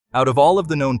Out of all of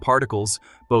the known particles,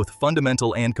 both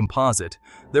fundamental and composite,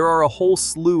 there are a whole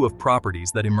slew of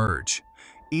properties that emerge.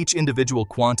 Each individual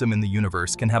quantum in the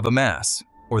universe can have a mass,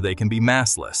 or they can be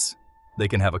massless. They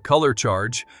can have a color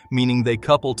charge, meaning they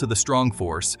couple to the strong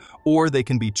force, or they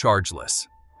can be chargeless.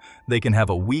 They can have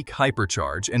a weak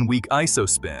hypercharge and weak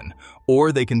isospin,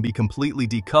 or they can be completely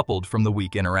decoupled from the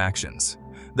weak interactions.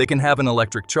 They can have an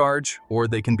electric charge, or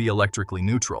they can be electrically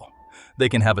neutral. They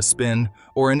can have a spin,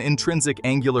 or an intrinsic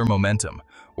angular momentum,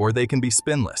 or they can be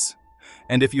spinless.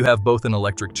 And if you have both an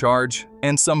electric charge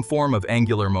and some form of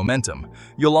angular momentum,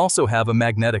 you'll also have a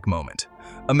magnetic moment,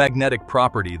 a magnetic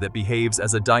property that behaves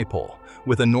as a dipole,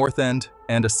 with a north end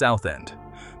and a south end.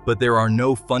 But there are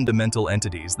no fundamental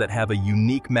entities that have a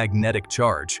unique magnetic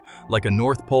charge, like a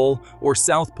north pole or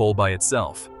south pole by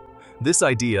itself. This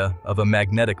idea of a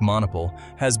magnetic monopole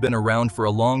has been around for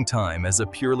a long time as a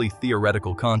purely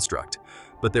theoretical construct,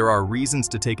 but there are reasons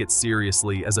to take it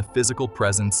seriously as a physical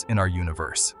presence in our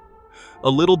universe. A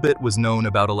little bit was known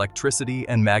about electricity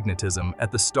and magnetism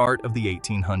at the start of the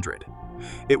 1800s.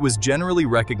 It was generally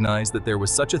recognized that there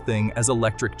was such a thing as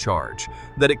electric charge,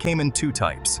 that it came in two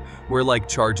types, where like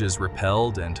charges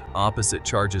repelled and opposite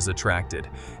charges attracted,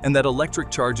 and that electric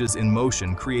charges in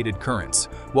motion created currents,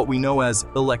 what we know as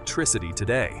electricity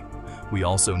today. We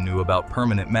also knew about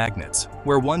permanent magnets,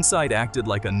 where one side acted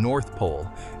like a north pole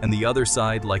and the other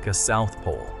side like a south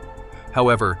pole.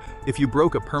 However, if you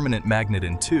broke a permanent magnet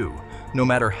in two, no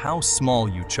matter how small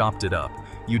you chopped it up,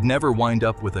 you'd never wind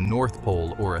up with a north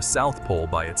pole or a south pole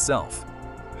by itself.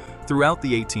 Throughout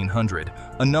the 1800s,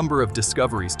 a number of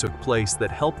discoveries took place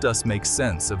that helped us make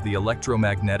sense of the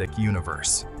electromagnetic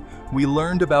universe. We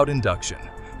learned about induction,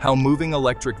 how moving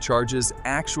electric charges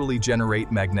actually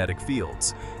generate magnetic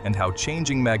fields, and how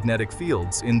changing magnetic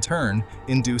fields, in turn,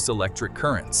 induce electric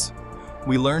currents.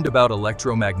 We learned about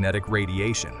electromagnetic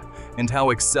radiation, and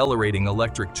how accelerating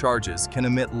electric charges can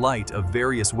emit light of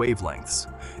various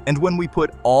wavelengths. And when we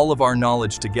put all of our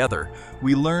knowledge together,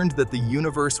 we learned that the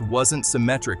universe wasn't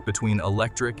symmetric between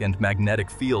electric and magnetic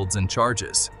fields and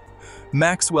charges.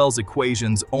 Maxwell's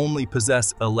equations only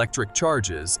possess electric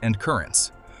charges and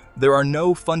currents. There are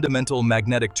no fundamental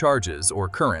magnetic charges or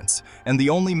currents, and the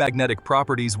only magnetic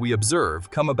properties we observe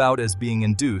come about as being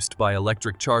induced by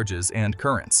electric charges and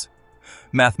currents.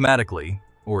 Mathematically,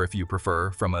 or if you prefer,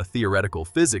 from a theoretical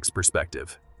physics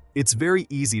perspective, it's very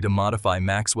easy to modify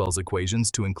Maxwell's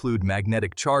equations to include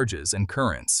magnetic charges and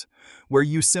currents, where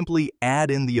you simply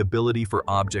add in the ability for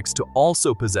objects to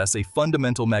also possess a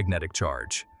fundamental magnetic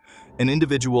charge, an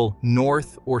individual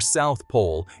north or south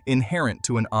pole inherent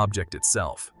to an object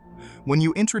itself. When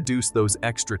you introduce those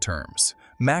extra terms,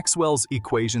 Maxwell's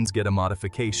equations get a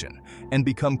modification and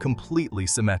become completely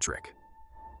symmetric.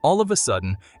 All of a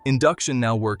sudden, induction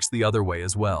now works the other way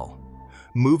as well.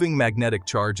 Moving magnetic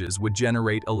charges would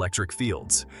generate electric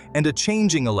fields, and a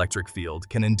changing electric field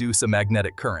can induce a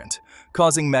magnetic current,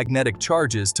 causing magnetic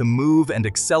charges to move and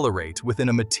accelerate within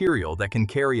a material that can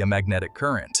carry a magnetic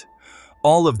current.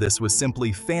 All of this was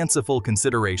simply fanciful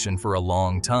consideration for a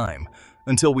long time,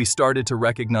 until we started to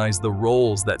recognize the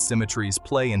roles that symmetries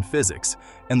play in physics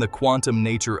and the quantum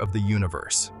nature of the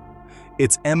universe.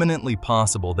 It's eminently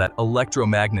possible that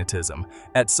electromagnetism,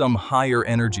 at some higher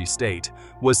energy state,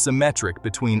 was symmetric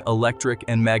between electric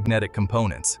and magnetic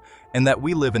components, and that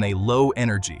we live in a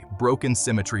low-energy, broken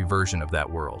symmetry version of that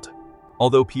world.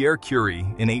 Although Pierre Curie,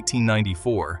 in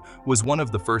 1894, was one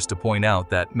of the first to point out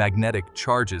that magnetic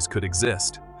charges could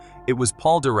exist, it was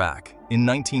Paul Dirac, in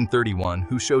 1931,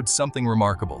 who showed something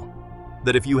remarkable: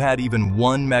 that if you had even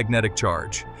one magnetic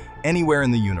charge, anywhere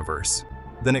in the universe,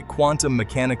 then it quantum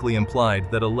mechanically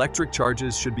implied that electric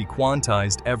charges should be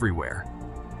quantized everywhere.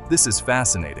 This is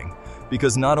fascinating,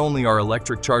 because not only are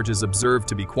electric charges observed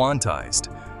to be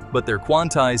quantized, but they're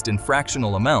quantized in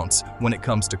fractional amounts when it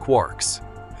comes to quarks.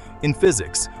 In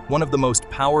physics, one of the most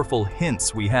powerful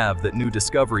hints we have that new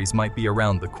discoveries might be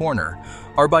around the corner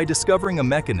are by discovering a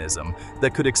mechanism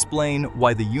that could explain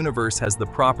why the universe has the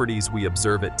properties we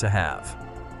observe it to have.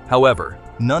 However,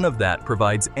 none of that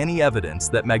provides any evidence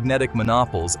that magnetic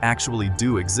monopoles actually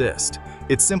do exist.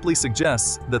 It simply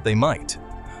suggests that they might.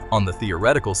 On the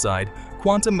theoretical side,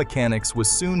 quantum mechanics was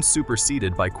soon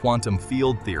superseded by quantum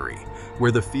field theory,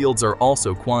 where the fields are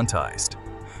also quantized.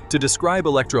 To describe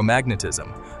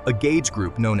electromagnetism, a gauge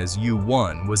group known as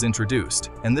U1 was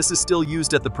introduced, and this is still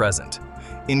used at the present.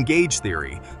 In gauge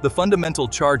theory, the fundamental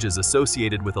charges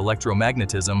associated with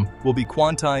electromagnetism will be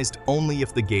quantized only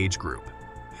if the gauge group.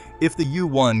 If the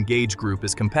U1 gauge group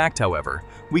is compact, however,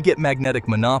 we get magnetic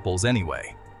monopoles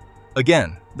anyway.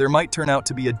 Again, there might turn out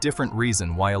to be a different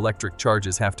reason why electric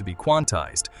charges have to be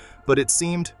quantized, but it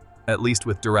seemed at least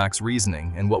with Dirac's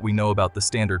reasoning and what we know about the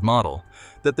Standard Model,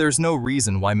 that there's no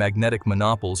reason why magnetic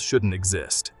monopoles shouldn't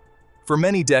exist. For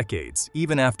many decades,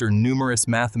 even after numerous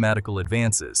mathematical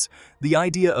advances, the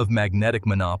idea of magnetic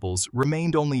monopoles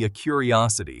remained only a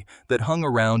curiosity that hung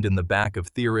around in the back of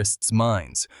theorists'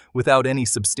 minds without any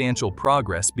substantial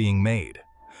progress being made.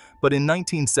 But in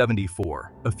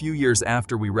 1974, a few years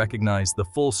after we recognized the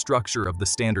full structure of the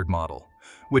Standard Model,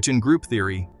 which in group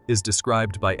theory is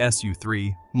described by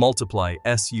SU3 multiply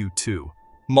SU2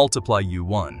 multiply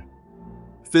U1,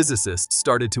 physicists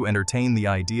started to entertain the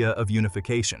idea of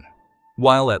unification.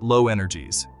 While at low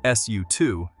energies,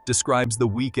 SU2 describes the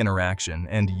weak interaction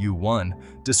and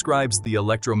U1 describes the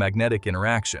electromagnetic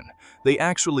interaction, they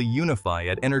actually unify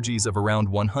at energies of around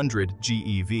 100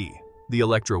 GeV, the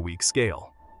electroweak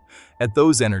scale. At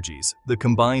those energies, the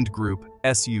combined group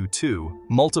SU2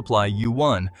 multiply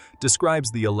U1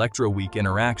 describes the electroweak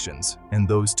interactions, and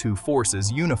those two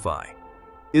forces unify.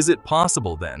 Is it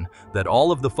possible then that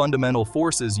all of the fundamental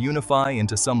forces unify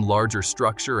into some larger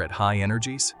structure at high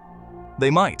energies? They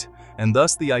might, and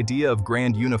thus the idea of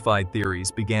grand unified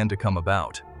theories began to come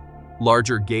about.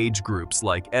 Larger gauge groups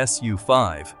like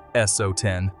SU5,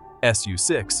 SO10,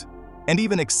 SU6, and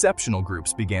even exceptional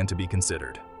groups began to be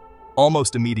considered.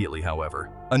 Almost immediately, however,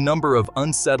 a number of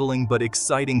unsettling but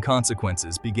exciting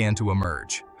consequences began to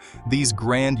emerge. These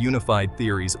grand unified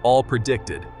theories all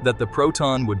predicted that the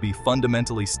proton would be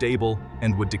fundamentally stable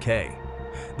and would decay,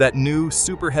 that new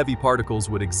super-heavy particles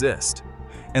would exist,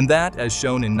 and that, as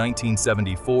shown in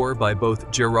 1974 by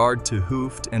both Gerard 't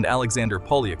Hooft and Alexander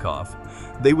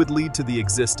Polyakov, they would lead to the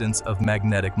existence of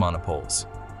magnetic monopoles.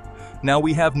 Now,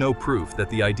 we have no proof that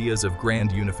the ideas of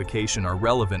grand unification are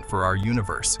relevant for our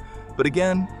universe, but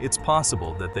again, it's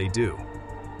possible that they do.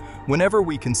 Whenever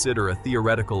we consider a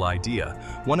theoretical idea,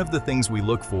 one of the things we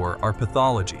look for are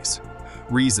pathologies,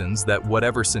 reasons that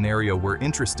whatever scenario we're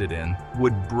interested in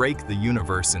would break the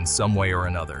universe in some way or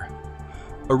another.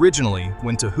 Originally,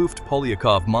 when 't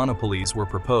Hooft-Polyakov monopoles were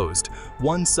proposed,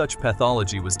 one such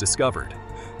pathology was discovered: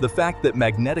 the fact that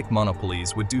magnetic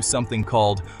monopoles would do something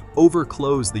called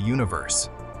overclose the universe.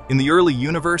 In the early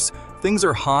universe, things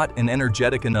are hot and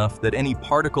energetic enough that any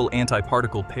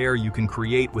particle-antiparticle pair you can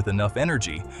create with enough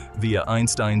energy, via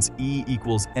Einstein's E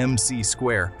equals mc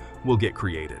squared, will get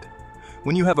created.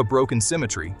 When you have a broken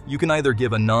symmetry, you can either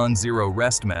give a non-zero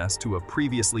rest mass to a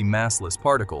previously massless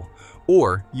particle,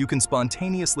 or you can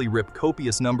spontaneously rip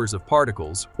copious numbers of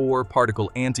particles or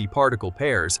particle-antiparticle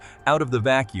pairs out of the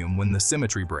vacuum when the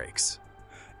symmetry breaks.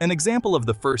 An example of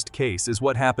the first case is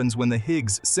what happens when the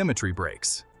Higgs symmetry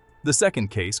breaks. The second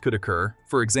case could occur,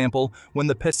 for example, when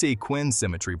the Peccei-Quinn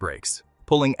symmetry breaks,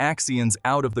 pulling axions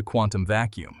out of the quantum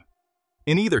vacuum.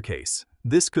 In either case,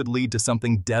 this could lead to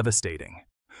something devastating.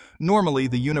 Normally,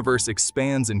 the universe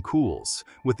expands and cools,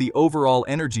 with the overall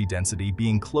energy density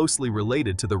being closely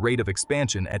related to the rate of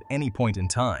expansion at any point in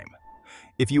time.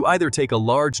 If you either take a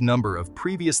large number of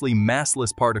previously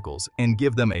massless particles and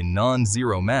give them a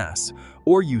non-zero mass,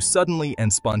 or you suddenly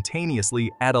and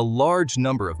spontaneously add a large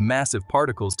number of massive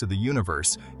particles to the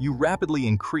universe, you rapidly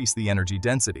increase the energy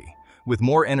density. With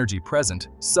more energy present,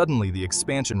 suddenly the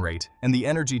expansion rate and the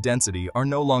energy density are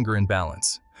no longer in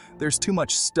balance. There's too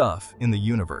much stuff in the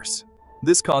universe.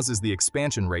 This causes the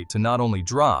expansion rate to not only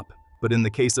drop, but in the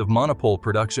case of monopole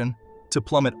production, to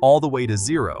plummet all the way to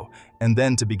zero and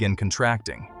then to begin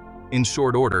contracting. In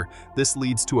short order, this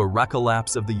leads to a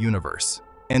recollapse of the universe,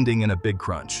 ending in a big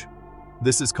crunch.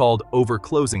 This is called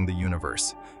overclosing the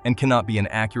universe and cannot be an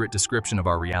accurate description of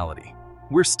our reality.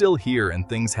 We're still here and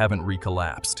things haven't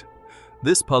recollapsed.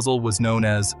 This puzzle was known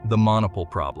as the Monopole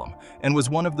problem and was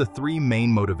one of the three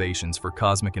main motivations for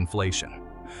cosmic inflation.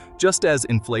 Just as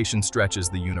inflation stretches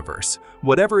the universe,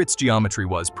 whatever its geometry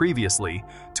was previously,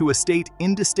 to a state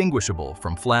indistinguishable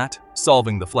from flat,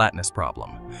 solving the flatness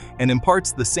problem, and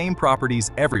imparts the same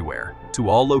properties everywhere to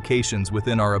all locations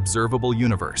within our observable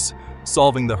universe,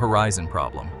 solving the horizon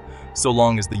problem. So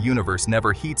long as the universe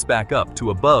never heats back up to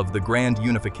above the grand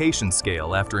unification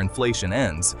scale after inflation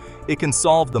ends, it can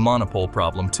solve the monopole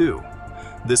problem too.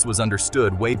 This was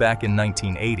understood way back in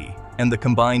 1980, and the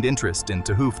combined interest in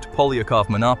 't Hooft-Polyakov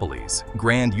monopoles,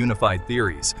 grand unified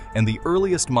theories, and the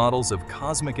earliest models of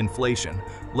cosmic inflation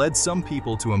led some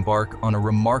people to embark on a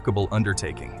remarkable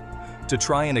undertaking: to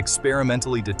try and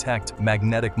experimentally detect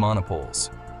magnetic monopoles.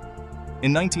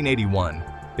 In 1981,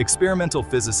 experimental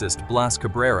physicist Blas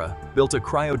Cabrera built a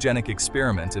cryogenic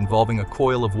experiment involving a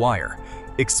coil of wire,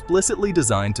 explicitly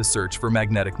designed to search for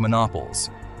magnetic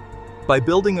monopoles. By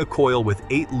building a coil with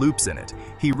 8 loops in it,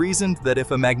 he reasoned that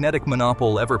if a magnetic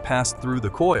monopole ever passed through the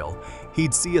coil,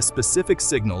 he'd see a specific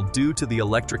signal due to the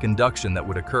electric induction that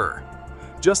would occur.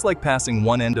 Just like passing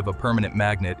one end of a permanent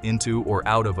magnet into or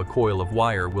out of a coil of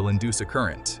wire will induce a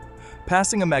current,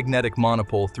 passing a magnetic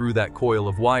monopole through that coil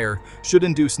of wire should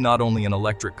induce not only an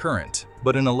electric current,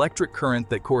 but an electric current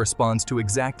that corresponds to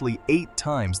exactly 8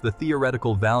 times the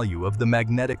theoretical value of the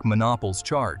magnetic monopole's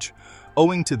charge,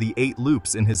 owing to the 8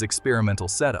 loops in his experimental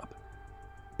setup.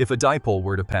 If a dipole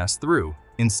were to pass through,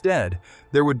 instead,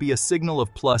 there would be a signal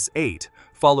of +8,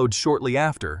 followed shortly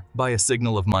after by a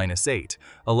signal of -8,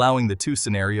 allowing the two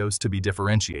scenarios to be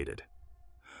differentiated.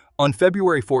 On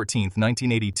February 14,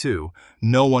 1982,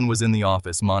 no one was in the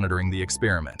office monitoring the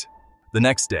experiment. The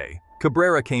next day,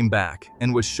 Cabrera came back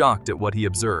and was shocked at what he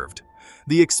observed.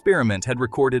 The experiment had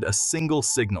recorded a single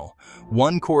signal,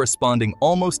 one corresponding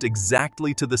almost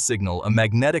exactly to the signal a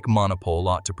magnetic monopole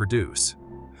ought to produce.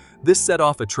 This set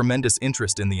off a tremendous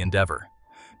interest in the endeavor.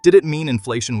 Did it mean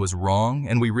inflation was wrong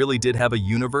and we really did have a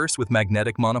universe with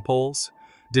magnetic monopoles?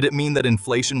 Did it mean that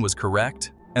inflation was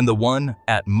correct and the one,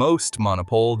 at most,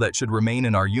 monopole that should remain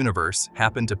in our universe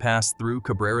happened to pass through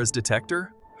Cabrera's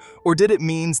detector? Or did it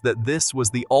mean that this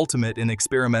was the ultimate in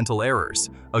experimental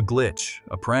errors, a glitch,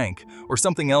 a prank, or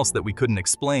something else that we couldn't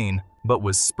explain, but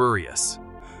was spurious?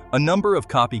 A number of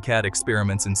copycat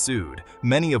experiments ensued,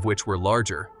 many of which were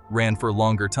larger, ran for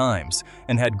longer times,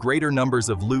 and had greater numbers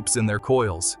of loops in their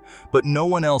coils, but no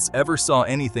one else ever saw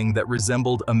anything that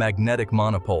resembled a magnetic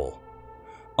monopole.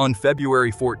 On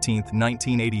February 14,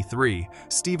 1983,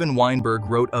 Steven Weinberg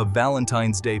wrote a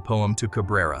Valentine's Day poem to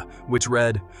Cabrera, which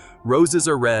read, "Roses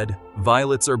are red,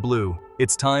 violets are blue,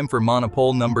 it's time for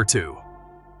monopole number 2.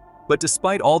 But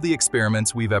despite all the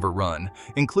experiments we've ever run,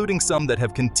 including some that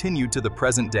have continued to the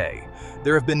present day,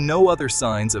 there have been no other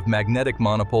signs of magnetic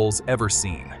monopoles ever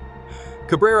seen.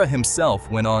 Cabrera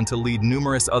himself went on to lead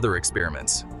numerous other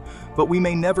experiments, but we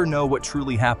may never know what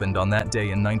truly happened on that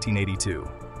day in 1982.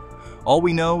 All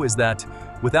we know is that,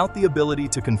 without the ability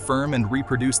to confirm and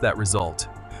reproduce that result,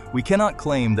 we cannot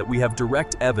claim that we have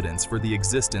direct evidence for the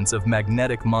existence of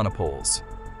magnetic monopoles.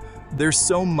 There's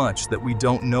so much that we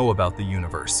don't know about the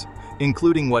universe,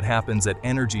 including what happens at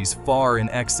energies far in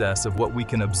excess of what we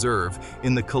can observe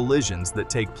in the collisions that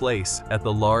take place at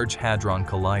the Large Hadron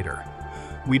Collider.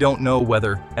 We don't know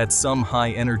whether, at some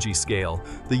high energy scale,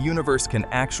 the universe can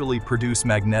actually produce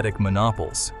magnetic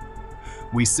monopoles.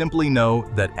 We simply know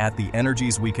that at the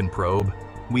energies we can probe,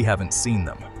 we haven't seen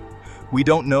them. We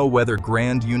don't know whether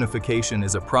grand unification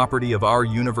is a property of our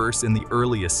universe in the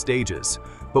earliest stages,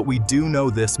 but we do know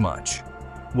this much.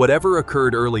 Whatever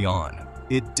occurred early on,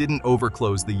 it didn't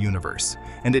overclose the universe,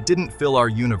 and it didn't fill our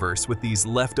universe with these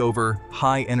leftover,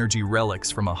 high-energy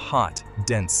relics from a hot,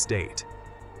 dense state.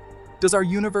 Does our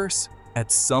universe,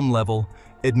 at some level,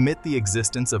 admit the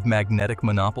existence of magnetic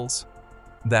monopoles?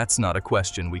 That's not a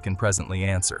question we can presently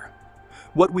answer.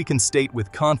 What we can state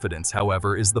with confidence,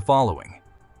 however, is the following.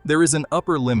 There is an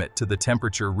upper limit to the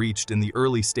temperature reached in the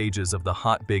early stages of the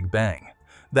hot Big Bang.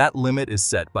 That limit is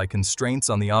set by constraints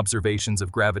on the observations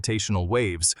of gravitational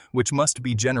waves, which must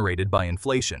be generated by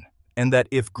inflation, and that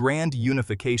if grand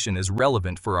unification is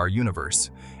relevant for our universe,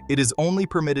 it is only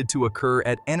permitted to occur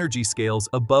at energy scales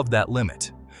above that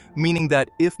limit, meaning that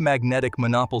if magnetic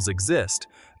monopoles exist,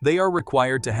 they are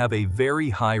required to have a very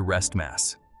high rest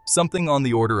mass, something on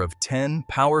the order of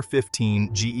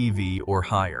 10^15 GeV or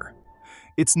higher.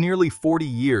 It's nearly 40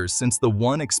 years since the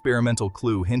one experimental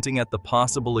clue hinting at the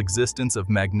possible existence of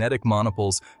magnetic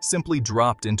monopoles simply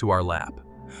dropped into our lap.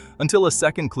 Until a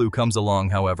second clue comes along,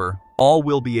 however, all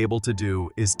we'll be able to do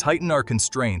is tighten our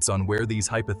constraints on where these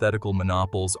hypothetical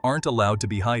monopoles aren't allowed to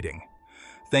be hiding.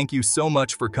 Thank you so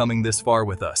much for coming this far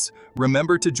with us.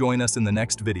 Remember to join us in the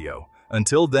next video.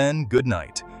 Until then, good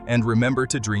night, and remember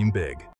to dream big.